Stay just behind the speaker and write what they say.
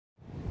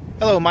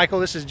Hello Michael,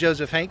 this is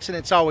Joseph Hanks, and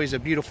it's always a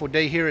beautiful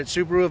day here at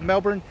Subaru of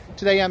Melbourne.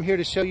 Today I'm here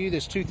to show you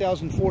this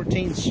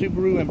 2014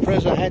 Subaru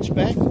Impreza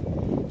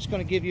hatchback. Just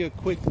going to give you a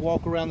quick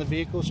walk around the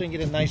vehicle so you can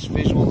get a nice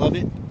visual of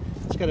it.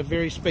 It's got a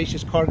very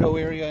spacious cargo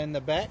area in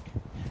the back.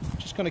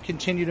 Just going to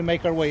continue to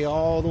make our way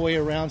all the way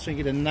around so you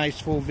get a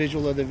nice full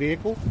visual of the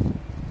vehicle.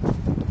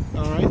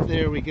 Alright,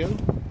 there we go.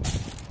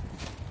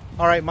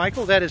 Alright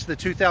Michael, that is the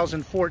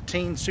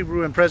 2014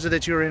 Subaru Impreza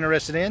that you're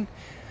interested in.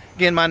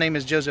 Again, my name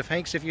is Joseph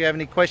Hanks. If you have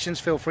any questions,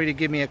 feel free to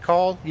give me a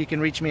call. You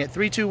can reach me at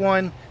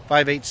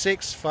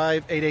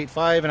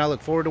 321-586-5885, and I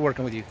look forward to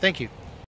working with you. Thank you.